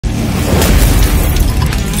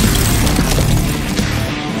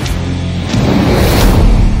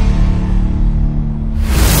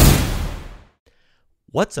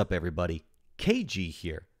What's up, everybody? KG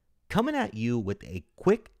here, coming at you with a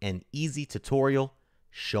quick and easy tutorial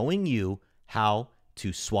showing you how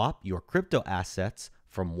to swap your crypto assets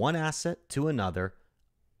from one asset to another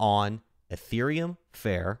on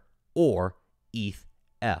ETHFair or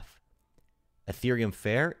ETHF.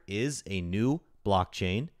 ETHFair is a new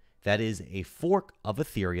blockchain that is a fork of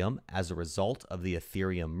Ethereum as a result of the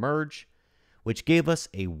Ethereum merge, which gave us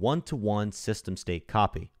a one-to-one system state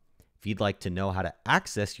copy. If you'd like to know how to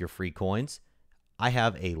access your free coins, I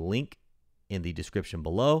have a link in the description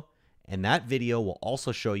below, and that video will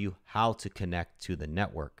also show you how to connect to the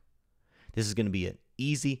network. This is going to be an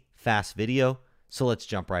easy, fast video, so let's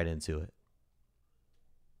jump right into it.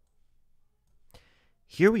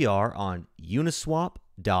 Here we are on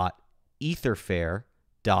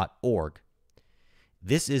uniswap.etherfair.org.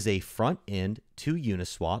 This is a front end to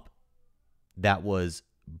Uniswap that was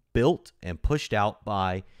built and pushed out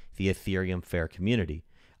by the ETHFair community.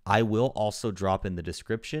 I will also drop in the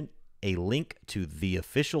description a link to the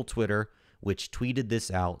official Twitter, which tweeted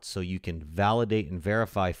this out, so you can validate and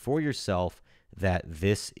verify for yourself that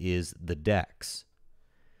this is the DEX.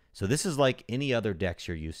 So this is like any other DEX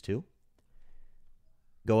you're used to.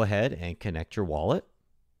 Go ahead and connect your wallet.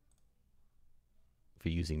 If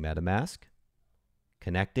you're using MetaMask,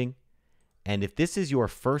 connecting. And if this is your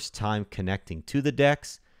first time connecting to the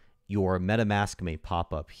DEX, your MetaMask may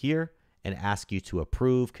pop up here and ask you to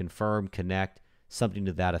approve, confirm, connect, something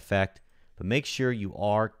to that effect. But make sure you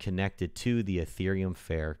are connected to the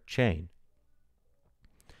ETHFair chain.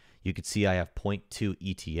 You can see I have 0.2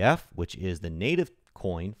 ETHF, which is the native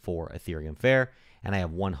coin for ETHFair, and I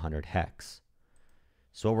have 100 hex.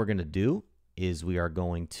 So what we're going to do is we're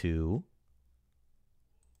going to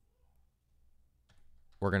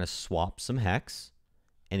swap some hex.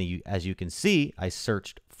 And as you can see, I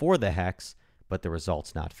searched for the hex, but the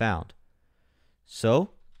result's not found.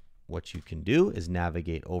 So what you can do is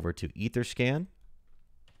navigate over to Etherscan.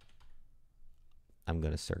 I'm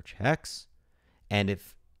going to search hex. And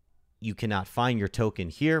if you cannot find your token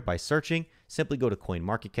here by searching, simply go to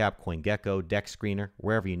CoinMarketCap, CoinGecko, DEX Screener,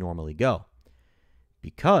 wherever you normally go.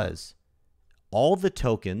 Because all the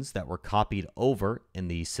tokens that were copied over in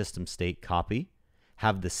the system state copy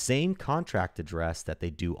have the same contract address that they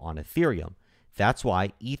do on Ethereum. That's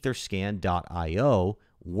why etherscan.io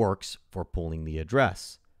works for pulling the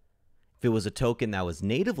address. If it was a token that was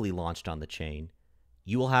natively launched on the chain,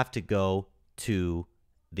 you will have to go to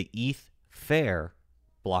the ETHFair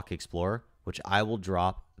block explorer, which I will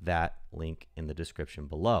drop that link in the description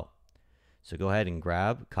below. So go ahead and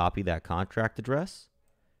copy that contract address,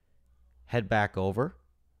 head back over,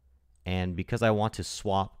 and because I want to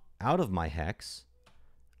swap out of my hex,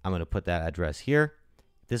 I'm going to put that address here.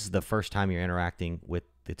 This is the first time you're interacting with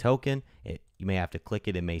the token. You may have to click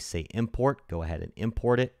it. It may say import. Go ahead and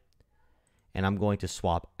import it. And I'm going to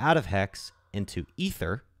swap out of hex into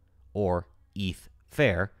Ether or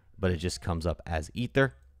ETHFair, but it just comes up as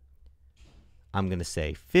Ether. I'm going to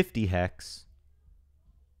say 50 hex.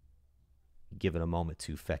 Give it a moment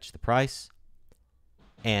to fetch the price.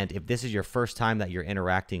 And if this is your first time that you're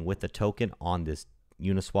interacting with the token on this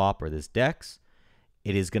Uniswap or this DEX,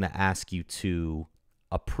 it is going to ask you to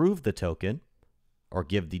approve the token or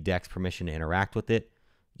give the DEX permission to interact with it.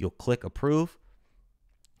 You'll click approve,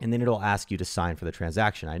 and then it'll ask you to sign for the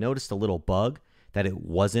transaction. I noticed a little bug that it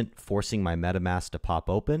wasn't forcing my MetaMask to pop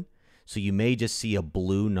open. So you may just see a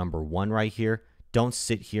blue number 1 right here. Don't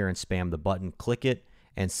sit here and spam the button. Click it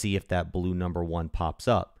and see if that blue number 1 pops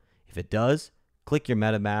up. If it does, click your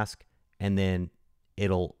MetaMask, and then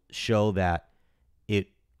it'll show that it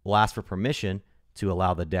will ask for permission to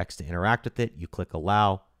allow the DEX to interact with it. You click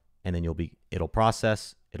allow, and then it'll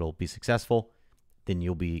process, it'll be successful, then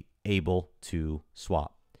you'll be able to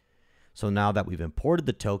swap. So now that we've imported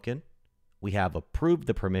the token, we have approved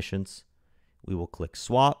the permissions, we will click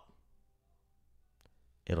swap.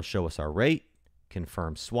 It'll show us our rate,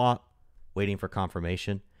 confirm swap, waiting for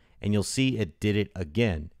confirmation, and you'll see it did it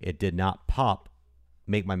again. It did not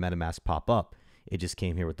make my MetaMask pop up. It just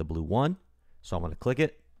came here with the blue 1. So I'm going to click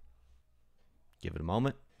it. Give it a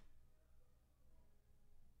moment.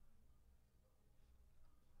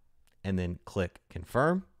 And then click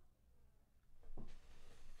confirm.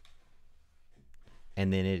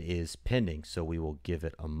 And then it is pending. So we will give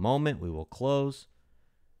it a moment. We will close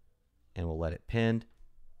and we'll let it pend.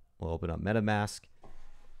 We'll open up MetaMask.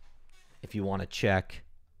 If you want to check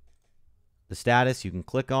the status, you can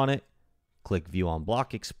click on it. Click view on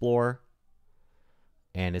block explorer.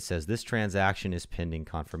 And it says this transaction is pending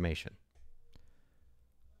confirmation.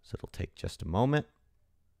 So it'll take just a moment.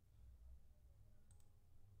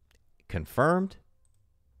 Confirmed.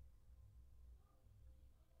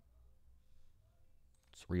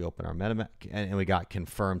 reopen our MetaMask, and we got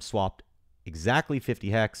confirmed swapped exactly 50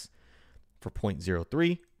 hex for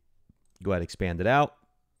 0.03. Go ahead, expand it out,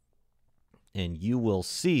 and you will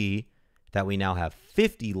see that we now have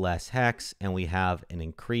 50 less hex and we have an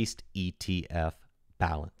increased ETF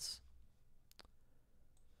balance.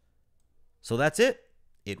 So that's it.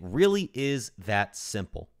 It really is that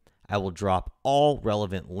simple. I will drop all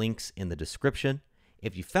relevant links in the description.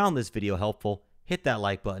 If you found this video helpful, hit that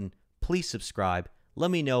like button. Please subscribe. Let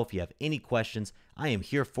me know if you have any questions. I am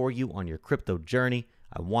here for you on your crypto journey.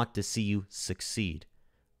 I want to see you succeed.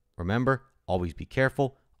 Remember, always be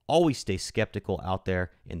careful. Always stay skeptical out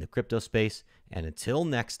there in the crypto space. And until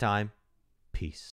next time, peace.